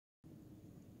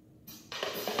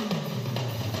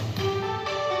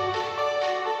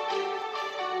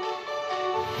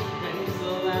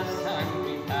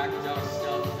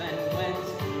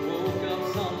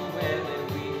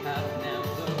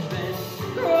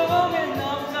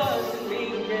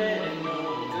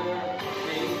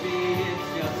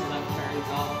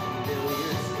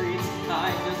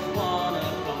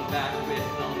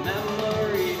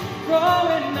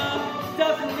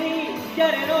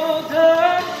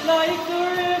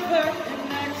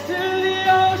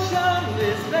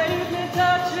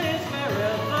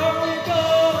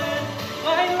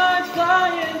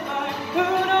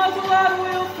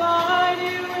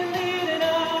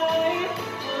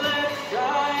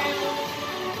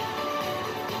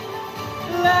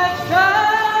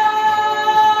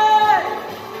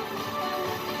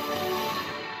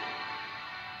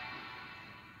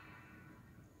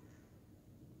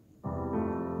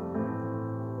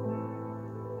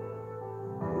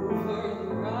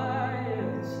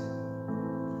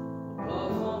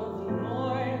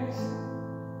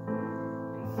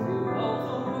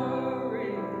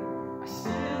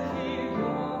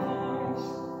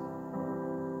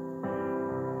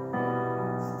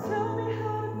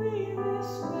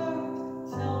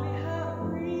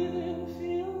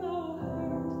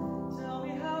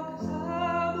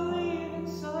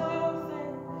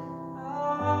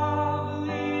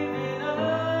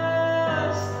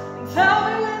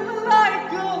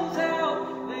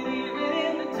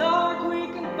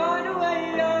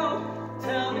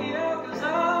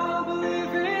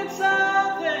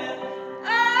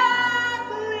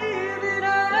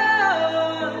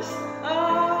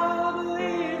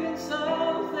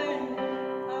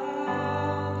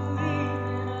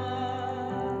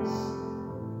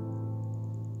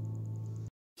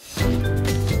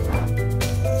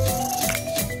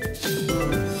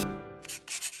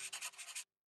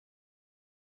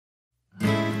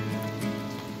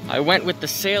I went with the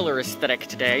sailor aesthetic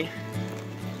today.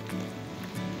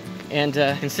 And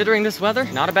considering this weather,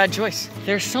 not a bad choice.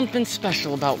 There's something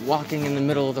special about walking in the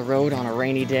middle of the road on a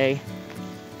rainy day.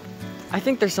 I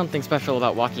think there's something special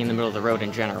about walking in the middle of the road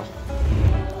in general.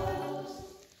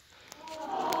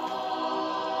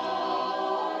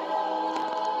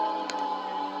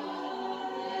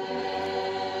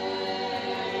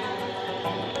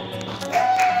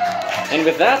 And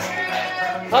with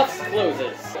that, Puffs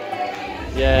closes.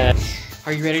 Yeah.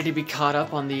 Are you ready to be caught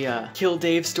up on the Kill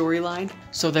Dave storyline?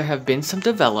 So there have been some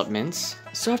developments.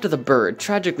 So after the bird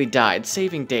tragically died,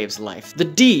 saving Dave's life, the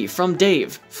D from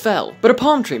Dave fell. But a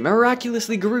palm tree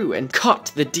miraculously grew and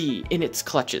caught the D in its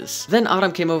clutches. Then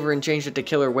Autumn came over and changed it to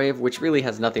Killer Wave, which really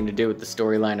has nothing to do with the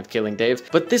storyline of killing Dave.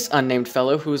 But this unnamed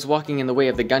fellow who was walking in the way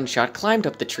of the gunshot climbed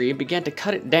up the tree and began to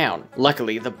cut it down.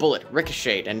 Luckily, the bullet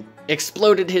ricocheted and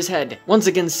exploded his head, once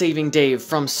again saving Dave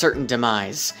from certain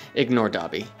demise. Ignore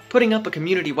Dobby. Putting up a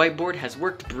community whiteboard has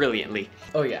worked brilliantly.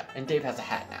 Oh yeah, and Dave has a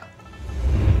hat now.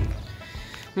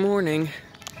 Morning.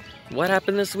 What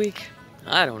happened this week?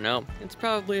 I don't know. It's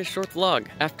probably a short vlog.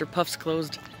 After Puffs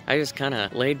closed, I just kinda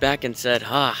laid back and said,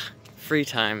 free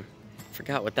time.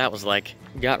 Forgot what that was like.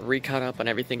 Got re-caught up on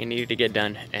everything I needed to get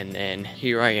done, and then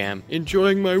here I am,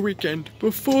 enjoying my weekend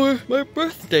before my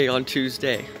birthday on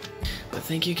Tuesday. But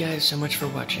thank you guys so much for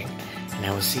watching, and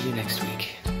I will see you next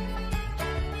week.